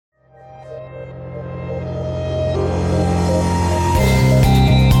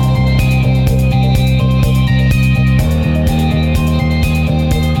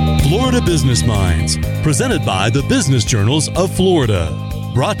Business Minds, presented by the Business Journals of Florida.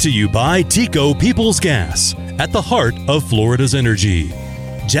 Brought to you by Tico Peoples Gas, at the heart of Florida's energy.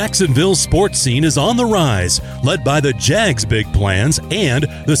 Jacksonville's sports scene is on the rise, led by the Jags' big plans and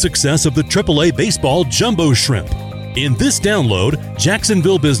the success of the AAA baseball jumbo shrimp. In this download,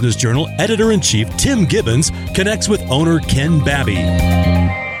 Jacksonville Business Journal Editor-in-Chief Tim Gibbons connects with owner Ken Babby.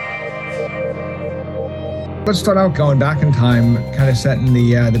 Let's start out going back in time, kind of setting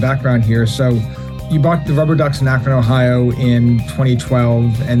the background here. So you bought the Rubber Ducks in Akron, Ohio in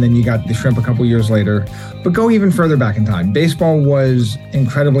 2012, and then you got the shrimp a couple years later. But go even further back in time. Baseball was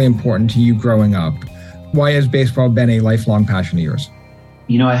incredibly important to you growing up. Why has baseball been a lifelong passion of yours?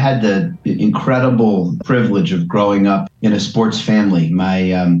 You know, I had the incredible privilege of growing up in a sports family.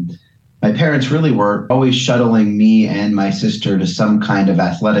 My parents really were always shuttling me and my sister to some kind of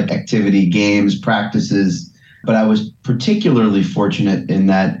athletic activity, games, practices. But I was particularly fortunate in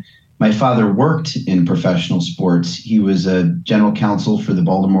that my father worked in professional sports. He was a general counsel for the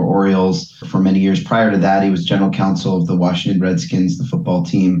Baltimore Orioles for many years. Prior to that, he was general counsel of the Washington Redskins, the football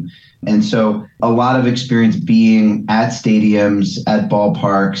team. And so a lot of experience being at stadiums, at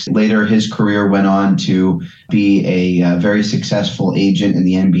ballparks. Later, his career went on to be a very successful agent in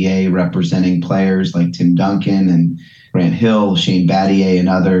the NBA, representing players like Tim Duncan and Grant Hill, Shane Battier, and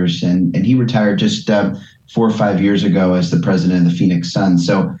others. And he retired just 4 or 5 years ago as the president of the Phoenix Suns.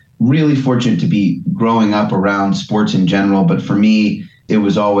 So really fortunate to be growing up around sports in general. But for me, it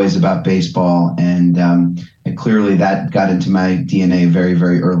was always about baseball. And clearly that got into my DNA very,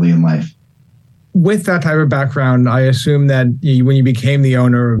 very early in life. With that type of background, I assume that when you became the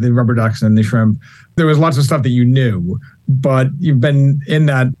owner of the Rubber Ducks and the shrimp, there was lots of stuff that you knew, but you've been in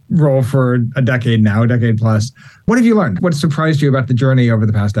that role for a decade now, a decade plus. What have you learned? What surprised you about the journey over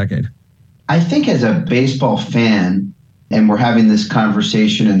the past decade? I think as a baseball fan, and we're having this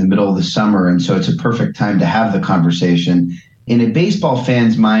conversation in the middle of the summer, and so it's a perfect time to have the conversation. In a baseball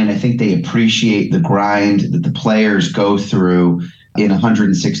fan's mind, I think they appreciate the grind that the players go through in a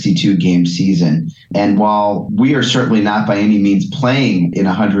 162-game season. And while we are certainly not by any means playing in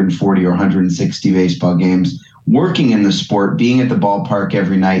 140 or 160 baseball games, working in the sport, being at the ballpark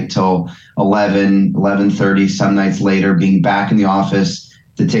every night till 11:30, some nights later, being back in the office.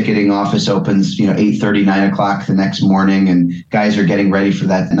 The ticketing office opens, 8:30, 9 o'clock the next morning, and guys are getting ready for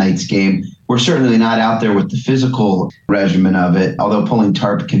that night's game. We're certainly not out there with the physical regimen of it, although pulling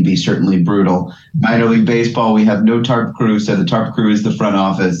tarp can be certainly brutal. Minor League Baseball, we have no tarp crew, so the tarp crew is the front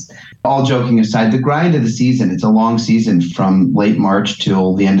office. All joking aside, the grind of the season, it's a long season from late March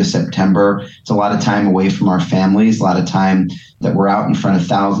till the end of September. It's a lot of time away from our families, a lot of time that we're out in front of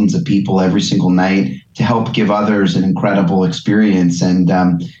thousands of people every single night to help give others an incredible experience. And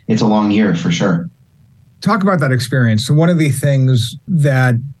it's a long year for sure. Talk about that experience. So one of the things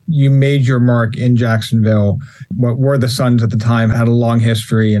that you made your mark in Jacksonville, what were the Suns at the time, had a long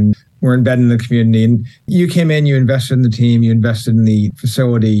history and were embedded in the community. And you came in, you invested in the team, you invested in the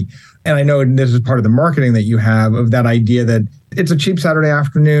facility. And I know this is part of the marketing that you have of that idea that it's a cheap Saturday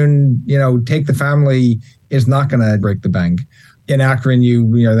afternoon, take the family is not going to break the bank. In Akron,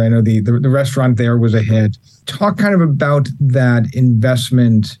 I know the restaurant there was a hit. Talk kind of about that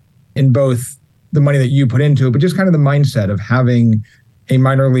investment in both the money that you put into it, but just kind of the mindset of having a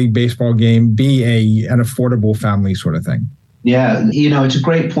minor league baseball game be an affordable family sort of thing. Yeah, it's a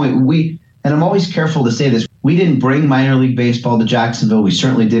great point. And I'm always careful to say this, we didn't bring minor league baseball to Jacksonville. We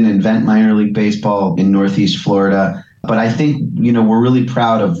certainly didn't invent minor league baseball in Northeast Florida. But I think, we're really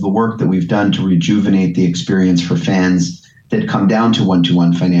proud of the work that we've done to rejuvenate the experience for fans that come down to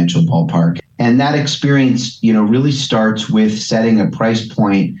 121 Financial Ballpark. And that experience, really starts with setting a price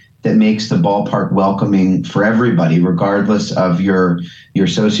point that makes the ballpark welcoming for everybody, regardless of your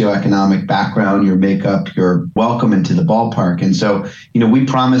socioeconomic background, your makeup. You're welcome into the ballpark. And so, we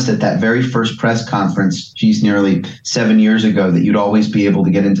promised at that very first press conference, nearly 7 years ago, that you'd always be able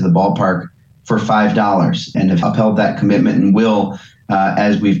to get into the ballpark for $5, and have upheld that commitment and will,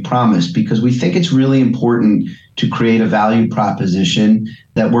 as we've promised, because we think it's really important to create a value proposition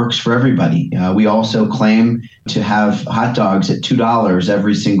that works for everybody. We also claim to have hot dogs at $2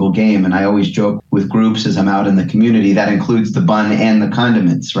 every single game. And I always joke with groups as I'm out in the community, that includes the bun and the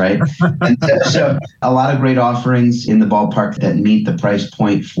condiments, right? And so a lot of great offerings in the ballpark that meet the price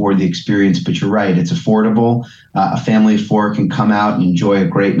point for the experience. But you're right, it's affordable. A family of four can come out and enjoy a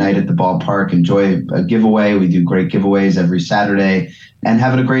great night at the ballpark, enjoy a giveaway. We do great giveaways every Saturday, and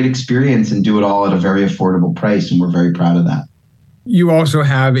having a great experience and do it all at a very affordable price. And we're very proud of that. You also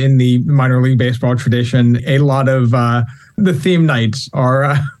have in the minor league baseball tradition, a lot of the theme nights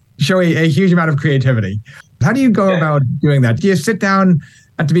are show a huge amount of creativity. How do you go about doing that? Do you sit down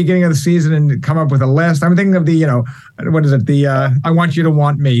at the beginning of the season and come up with a list? I'm thinking of the, what is it? The I Want You to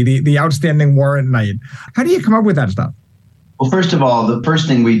Want Me, the outstanding warrant night. How do you come up with that stuff? Well, first of all, the first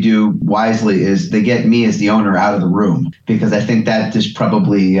thing we do wisely is they get me as the owner out of the room, because I think that just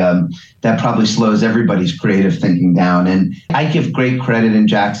probably slows everybody's creative thinking down. And I give great credit in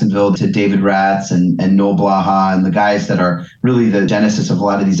Jacksonville to David Ratz and Noel Blaha and the guys that are really the genesis of a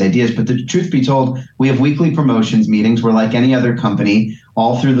lot of these ideas. But the truth be told, we have weekly promotions meetings. We're like any other company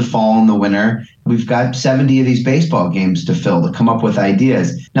all through the fall and the winter. We've got 70 of these baseball games to fill to come up with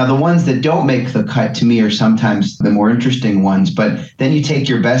ideas. Now, the ones that don't make the cut to me are sometimes the more interesting ones, but then you take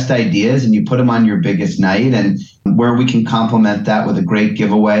your best ideas and you put them on your biggest night, and where we can complement that with a great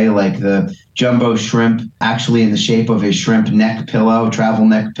giveaway like the jumbo shrimp, actually in the shape of a shrimp neck pillow, travel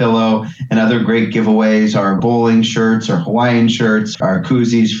neck pillow, and other great giveaways, our bowling shirts, our Hawaiian shirts, our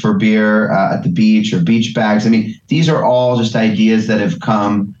koozies for beer at the beach, or beach bags. I mean, these are all just ideas that have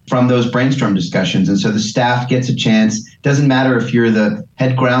come from those brainstorm discussions. And so the staff gets a chance. Doesn't matter if you're the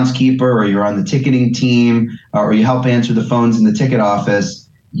head groundskeeper or you're on the ticketing team or you help answer the phones in the ticket office.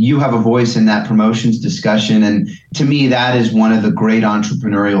 You have a voice in that promotions discussion. And to me, that is one of the great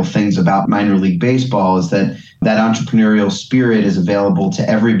entrepreneurial things about minor league baseball, is that entrepreneurial spirit is available to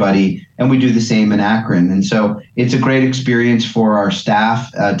everybody. And we do the same in Akron. And so it's a great experience for our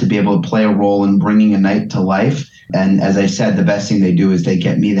staff to be able to play a role in bringing a night to life. And as I said, the best thing they do is they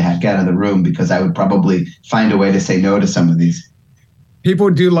get me the heck out of the room, because I would probably find a way to say no to some of these. People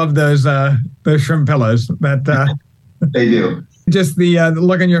do love those shrimp pillows. They do. Just the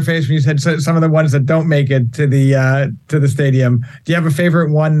look on your face when you said some of the ones that don't make it to the stadium. Do you have a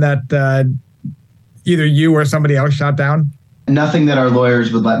favorite one that either you or somebody else shot down? Nothing that our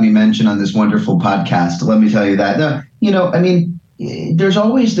lawyers would let me mention on this wonderful podcast. Let me tell you that. There's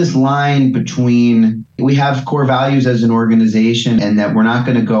always this line between, we have core values as an organization, and that we're not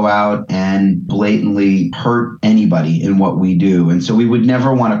going to go out and blatantly hurt anybody in what we do. And so we would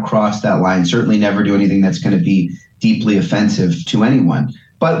never want to cross that line, certainly never do anything that's going to be deeply offensive to anyone.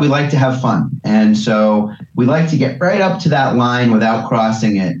 But we like to have fun. And so we like to get right up to that line without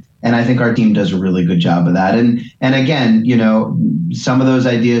crossing it. And I think our team does a really good job of that. And again, some of those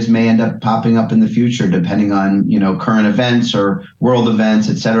ideas may end up popping up in the future, depending on, current events or world events,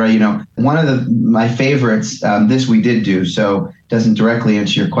 et cetera. One of my favorites, this we did do, so it doesn't directly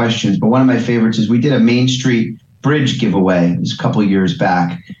answer your questions, but one of my favorites is we did a Main Street bridge giveaway. It was a couple of years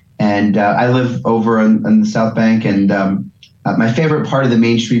back. And I live over on the South Bank, and my favorite part of the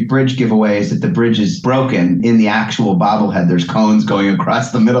Main Street Bridge giveaway is that the bridge is broken in the actual bobblehead. There's cones going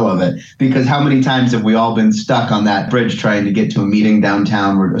across the middle of it, because how many times have we all been stuck on that bridge trying to get to a meeting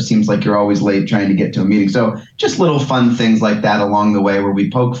downtown, where it seems like you're always late trying to get to a meeting. So just little fun things like that along the way, where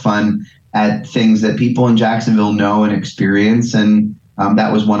we poke fun at things that people in Jacksonville know and experience. And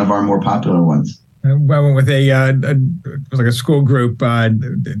that was one of our more popular ones. I went with it was like a school group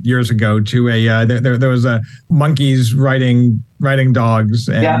years ago to there was monkeys riding dogs,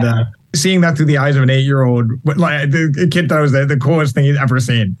 and seeing that through the eyes of an 8-year-old, like the kid thought it was the coolest thing he'd ever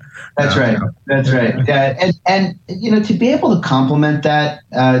seen. That's right. That's right. Yeah, and to be able to complement that,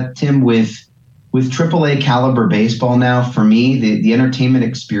 Tim, with AAA caliber baseball now, for me, the entertainment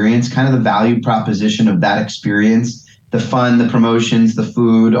experience, kind of the value proposition of that experience, the fun, the promotions, the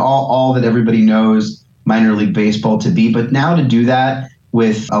food, all that everybody knows minor league baseball to be. But now to do that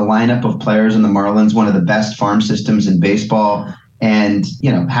with a lineup of players in the Marlins, one of the best farm systems in baseball, and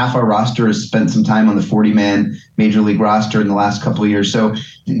half our roster has spent some time on the 40-man major league roster in the last couple of years. So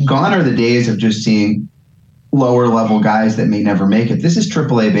gone are the days of just seeing lower level guys that may never make it. This is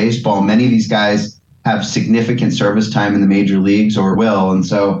AAA baseball. Many of these guys have significant service time in the major leagues, or will. And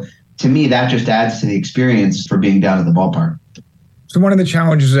so to me, that just adds to the experience for being down at the ballpark. So one of the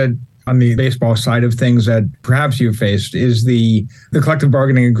challenges that on the baseball side of things that perhaps you faced is the collective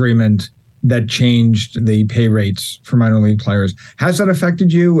bargaining agreement that changed the pay rates for minor league players. Has that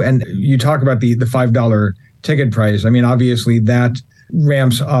affected you? And you talk about the $5 ticket price. I mean, obviously that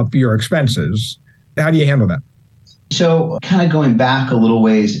ramps up your expenses. How do you handle that? So kind of going back a little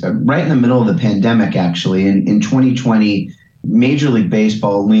ways, right in the middle of the pandemic, actually, in 2020, Major League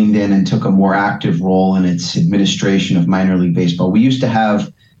Baseball leaned in and took a more active role in its administration of minor league baseball. We used to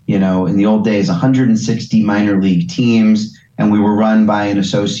have, in the old days, 160 minor league teams, and we were run by an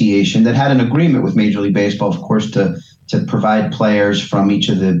association that had an agreement with Major League Baseball, of course, to provide players from each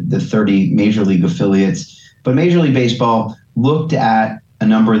of the 30 major league affiliates. But Major League Baseball looked at a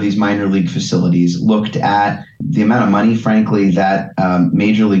number of these minor league facilities, looked at the amount of money, frankly, that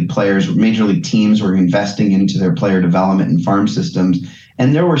major league teams were investing into their player development and farm systems.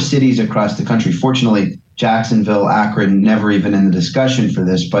 And there were cities across the country. Fortunately, Jacksonville, Akron, never even in the discussion for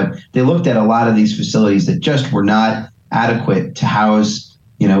this, but they looked at a lot of these facilities that just were not adequate to house,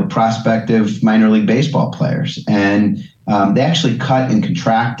 prospective minor league baseball players. And they actually cut and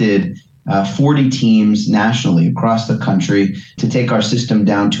contracted 40 teams nationally across the country to take our system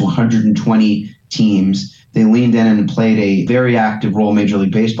down to 120 teams. They leaned in and played a very active role, Major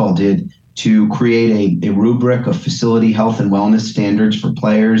League Baseball did, to create a rubric of facility health and wellness standards for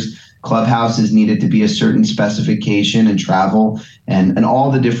players. Clubhouses needed to be a certain specification and travel and all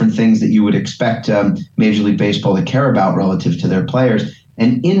the different things that you would expect Major League Baseball to care about relative to their players.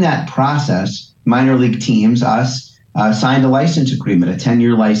 And in that process, minor league teams, us, signed a license agreement, a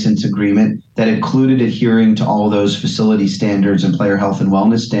 10-year license agreement that included adhering to all those facility standards and player health and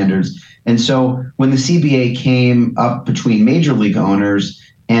wellness standards. And so when the CBA came up between major league owners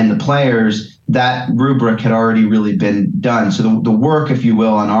and the players, that rubric had already really been done. So the work, if you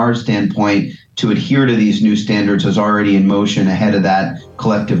will, on our standpoint to adhere to these new standards was already in motion ahead of that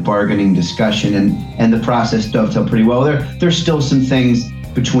collective bargaining discussion, and the process dovetailed pretty well. There's still some things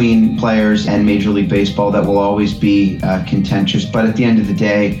between players and Major League Baseball that will always be contentious, but at the end of the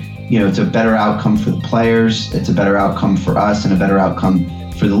day, it's a better outcome for the players, it's a better outcome for us, and a better outcome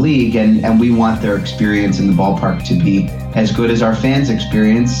for the league, and we want their experience in the ballpark to be as good as our fans'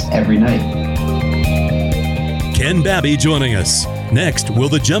 experience every night. Ken Babby joining us. Next, will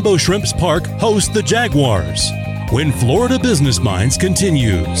the Jumbo Shrimps Park host the Jaguars? When Florida Business Minds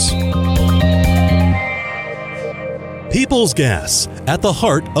continues. People's Gas, at the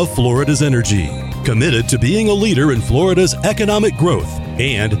heart of Florida's energy. Committed to being a leader in Florida's economic growth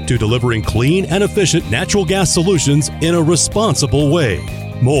and to delivering clean and efficient natural gas solutions in a responsible way.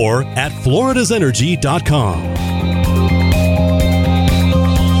 More at floridasenergy.com.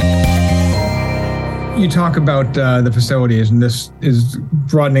 You talk about the facilities, and this is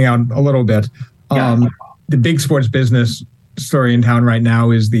broadening out a little bit. The big sports business story in town right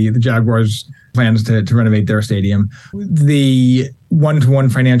now is the Jaguars' plans to renovate their stadium. The one-to-one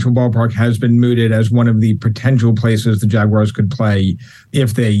financial ballpark has been mooted as one of the potential places the Jaguars could play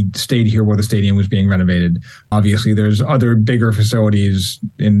if they stayed here while the stadium was being renovated. Obviously, there's other bigger facilities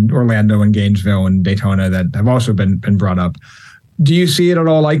in Orlando and Gainesville and Daytona that have also been brought up. Do you see it at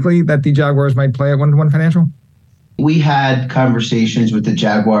all likely that the Jaguars might play at one-to-one financial? We had conversations with the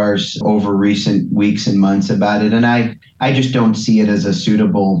Jaguars over recent weeks and months about it, and I just don't see it as a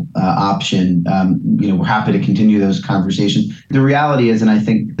suitable option. We're happy to continue those conversations. The reality is, and I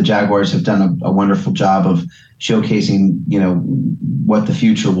think the Jaguars have done a wonderful job of showcasing, what the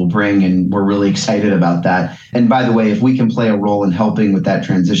future will bring, and we're really excited about that. And by the way, if we can play a role in helping with that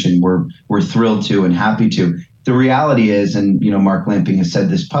transition, we're thrilled to and happy to. The reality is, and Mark Lamping has said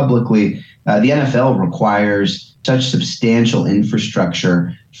this publicly, the NFL requires such substantial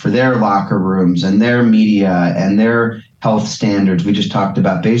infrastructure for their locker rooms and their media and their health standards. We just talked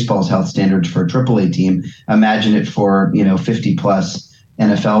about baseball's health standards for a AAA team. Imagine it for 50 plus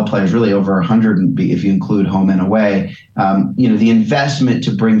NFL players, really over 100 if you include home and away. The investment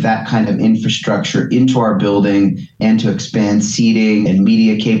to bring that kind of infrastructure into our building and to expand seating and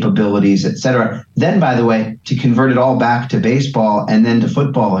media capabilities, et cetera. Then, by the way, to convert it all back to baseball and then to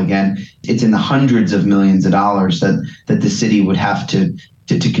football again, it's in the hundreds of millions of dollars that the city would have to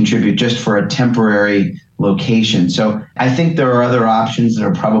contribute just for a temporary location. So I think there are other options that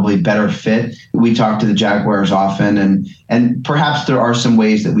are probably better fit. We talk to the Jaguars often, and perhaps there are some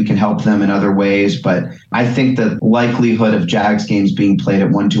ways that we can help them in other ways, but I think the likelihood of Jags games being played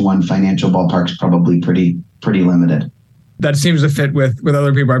at one-to-one financial ballparks is probably pretty limited. That seems to fit with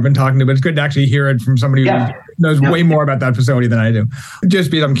other people I've been talking to, but it's good to actually hear it from somebody who knows way more about that facility than I do.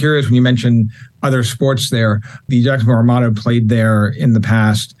 Just because I'm curious, when you mentioned other sports there, the Jacksonville Armada played there in the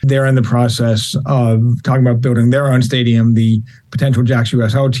past. They're in the process of talking about building their own stadium. The potential Jacks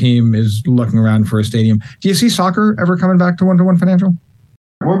USL team is looking around for a stadium. Do you see soccer ever coming back to one-to-one financial?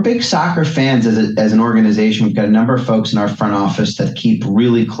 We're big soccer fans as an organization. We've got a number of folks in our front office that keep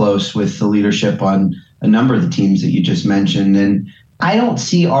really close with the leadership on a number of the teams that you just mentioned. And I don't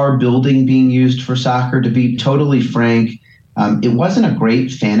see our building being used for soccer, to be totally frank. It wasn't a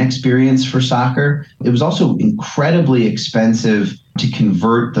great fan experience for soccer. It was also incredibly expensive to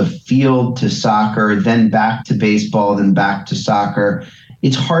convert the field to soccer, then back to baseball, then back to soccer.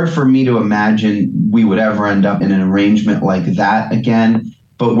 It's hard for me to imagine we would ever end up in an arrangement like that again.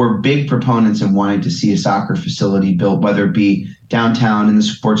 But we're big proponents of wanting to see a soccer facility built, whether it be downtown in the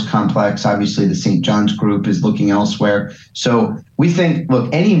sports complex. Obviously, the St. John's Group is looking elsewhere. So we think,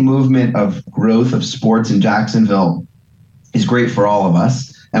 look, any movement of growth of sports in Jacksonville is great for all of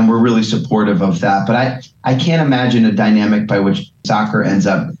us, and we're really supportive of that. But I can't imagine a dynamic by which soccer ends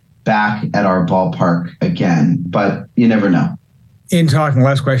up back at our ballpark again, but you never know. In talking,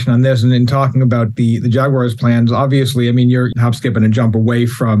 last question on this, and in talking about the Jaguars' plans, obviously, I mean, you're hop, skip, and a jump away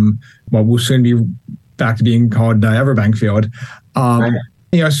from what will soon be back to being called Everbank Field. Right.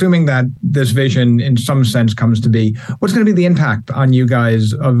 Assuming that this vision in some sense comes to be, what's going to be the impact on you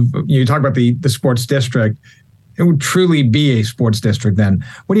guys of, you talk about the sports district, it would truly be a sports district then.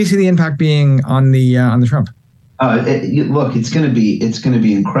 What do you see the impact being on the Trump? Look, it's going to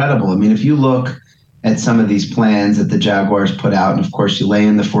be incredible. I mean, if you look at some of these plans that the Jaguars put out, and of course you lay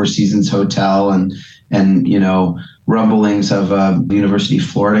in the Four Seasons Hotel and rumblings of the University of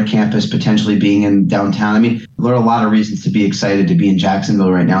Florida campus potentially being in downtown. I mean, there are a lot of reasons to be excited to be in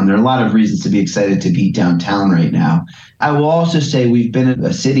Jacksonville right now, and there are a lot of reasons to be excited to be downtown right now. I will also say we've been in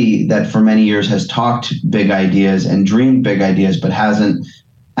a city that for many years has talked big ideas and dreamed big ideas, but hasn't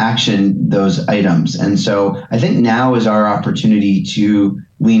actioned those items. And so I think now is our opportunity to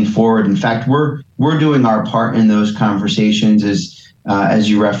lean forward. In fact, we're doing our part in those conversations. As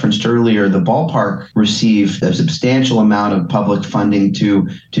you referenced earlier, the ballpark received a substantial amount of public funding to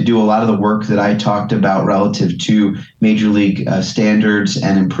do a lot of the work that I talked about relative to Major League standards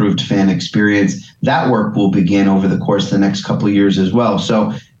and improved fan experience. That work will begin over the course of the next couple of years as well.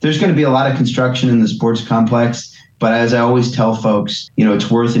 So there's going to be a lot of construction in the sports complex. But as I always tell folks,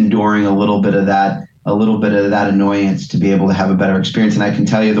 it's worth enduring a little bit of that annoyance to be able to have a better experience. And I can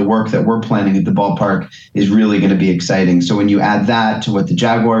tell you the work that we're planning at the ballpark is really going to be exciting. So when you add that to what the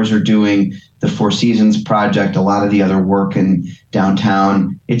Jaguars are doing, the Four Seasons project, a lot of the other work in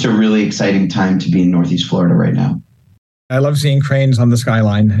downtown, it's a really exciting time to be in Northeast Florida right now. I love seeing cranes on the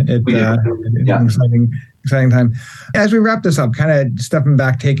skyline. It's an exciting time. As we wrap this up, kind of stepping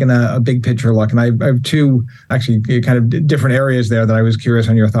back, taking a big picture look, and I have two actually kind of different areas there that I was curious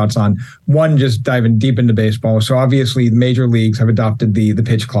on your thoughts on. One, just diving deep into baseball. So obviously the major leagues have adopted the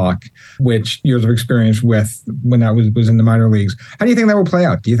pitch clock, which years of experience with when that was in the minor leagues. How do you think that will play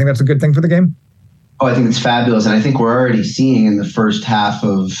out? Do you think that's a good thing for the game? Oh, I think it's fabulous. And I think we're already seeing in the first half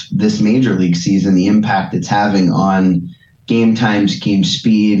of this major league season the impact it's having on game times, game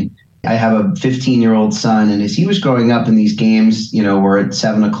speed. I have a 15-year-old son, and as he was growing up in these games, we're at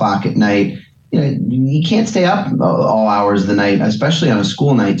 7 o'clock at night. You can't stay up all hours of the night, especially on a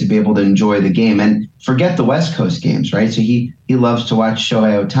school night, to be able to enjoy the game. And forget the West Coast games, right? So he loves to watch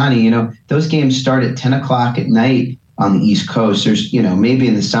Shohei Ohtani. Those games start at 10 o'clock at night on the East Coast. There's, maybe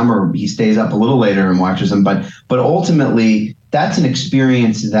in the summer he stays up a little later and watches them, but ultimately that's an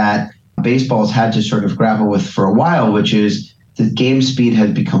experience that baseball's had to sort of grapple with for a while, which is the game speed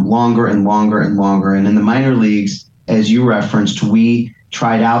has become longer and longer and longer. And in the minor leagues, as you referenced, we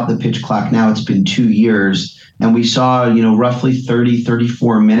tried out the pitch clock. Now it's been 2 years, and we saw, roughly 30,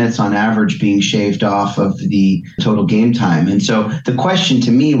 34 minutes on average being shaved off of the total game time. And so the question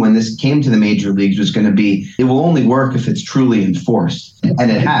to me when this came to the major leagues was going to be, it will only work if it's truly enforced. And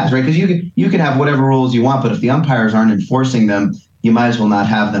it has, right? Because you can have whatever rules you want, but if the umpires aren't enforcing them, you might as well not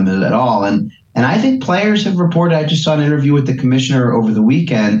have them at all. And I think players have reported, I just saw an interview with the commissioner over the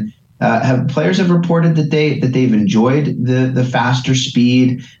weekend, players have reported that they've enjoyed the faster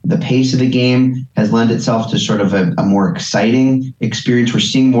speed. The pace of the game has lent itself to sort of a more exciting experience. We're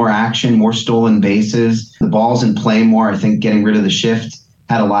seeing more action, more stolen bases. The ball's in play more. I think getting rid of the shift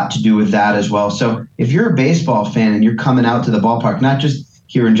had a lot to do with that as well. So if you're a baseball fan and you're coming out to the ballpark, not just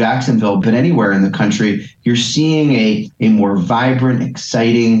here in Jacksonville, but anywhere in the country, you're seeing a more vibrant,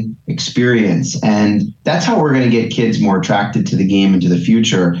 exciting experience. And that's how we're going to get kids more attracted to the game into the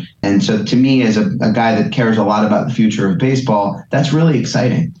future. And so to me, as a guy that cares a lot about the future of baseball, that's really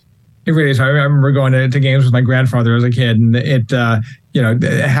exciting. It really is. I remember going to games with my grandfather as a kid, and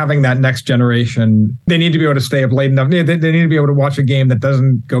having that next generation, they need to be able to stay up late enough. They need to be able to watch a game that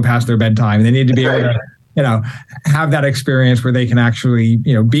doesn't go past their bedtime. They need to be able to have that experience where they can actually,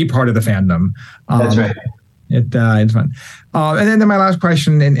 be part of the fandom. That's right. It's fun. And then my last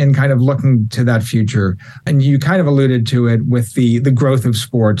question in kind of looking to that future, and you kind of alluded to it with the growth of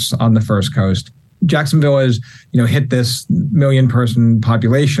sports on the First Coast. Jacksonville has, hit this 1 million person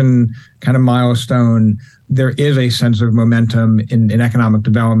population kind of milestone. There is a sense of momentum in economic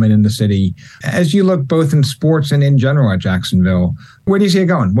development in the city. As you look both in sports and in general at Jacksonville, where do you see it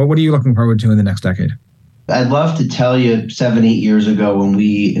going? What are you looking forward to in the next decade? I'd love to tell you 7-8 years ago when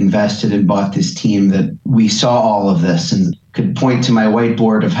we invested and bought this team that we saw all of this and could point to my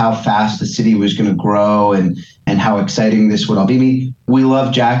whiteboard of how fast the city was going to grow and how exciting this would all be. I mean, we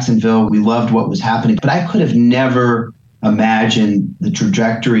loved Jacksonville. We loved what was happening, but I could have never imagined the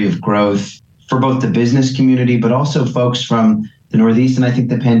trajectory of growth for both the business community, but also folks from the Northeast. And I think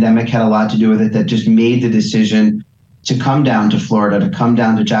the pandemic had a lot to do with it, that just made the decision to come down to Florida, to come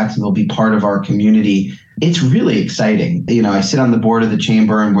down to Jacksonville, be part of our community. It's really exciting. I sit on the board of the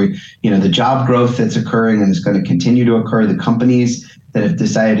chamber, and the job growth that's occurring and is going to continue to occur, the companies that have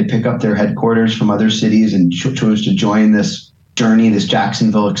decided to pick up their headquarters from other cities and chose to join this journey, this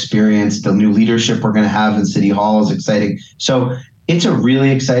Jacksonville experience, the new leadership we're going to have in City Hall is exciting. So it's a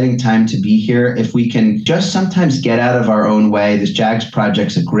really exciting time to be here. If we can just sometimes get out of our own way, this JAGS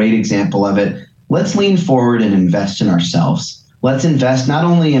project's a great example of it. Let's lean forward and invest in ourselves. Let's invest not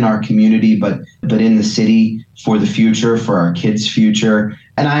only in our community, but in the city for the future, for our kids' future.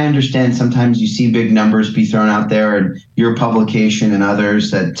 And I understand sometimes you see big numbers be thrown out there, and your publication and others,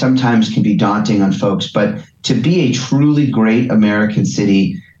 that sometimes can be daunting on folks. But to be a truly great American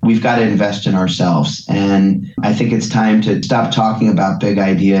city, we've got to invest in ourselves. And I think it's time to stop talking about big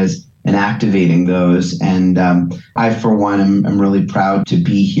ideas and activating those. And I, for one, am really proud to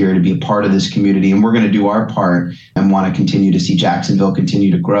be here, to be a part of this community. And we're going to do our part and want to continue to see Jacksonville continue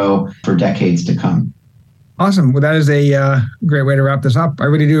to grow for decades to come. Awesome. Well, that is a great way to wrap this up. I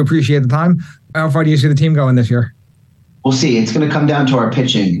really do appreciate the time. How far do you see the team going this year? We'll see. It's going to come down to our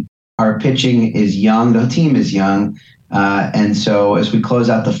pitching. Our pitching is young. The team is young. And so as we close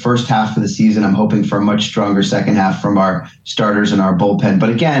out the first half of the season, I'm hoping for a much stronger second half from our starters and our bullpen. But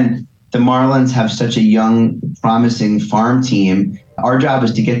again, the Marlins have such a young, promising farm team. Our job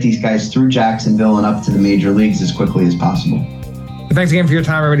is to get these guys through Jacksonville and up to the major leagues as quickly as possible. Thanks again for your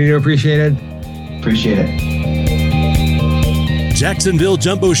time. I really do appreciate it. Appreciate it. Jacksonville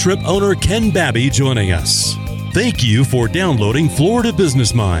Jumbo Shrimp owner Ken Babby joining us. Thank you for downloading Florida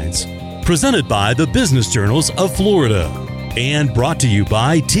Business Minds, presented by the Business Journals of Florida and brought to you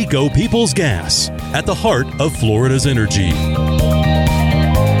by Tico Peoples Gas, at the heart of Florida's energy.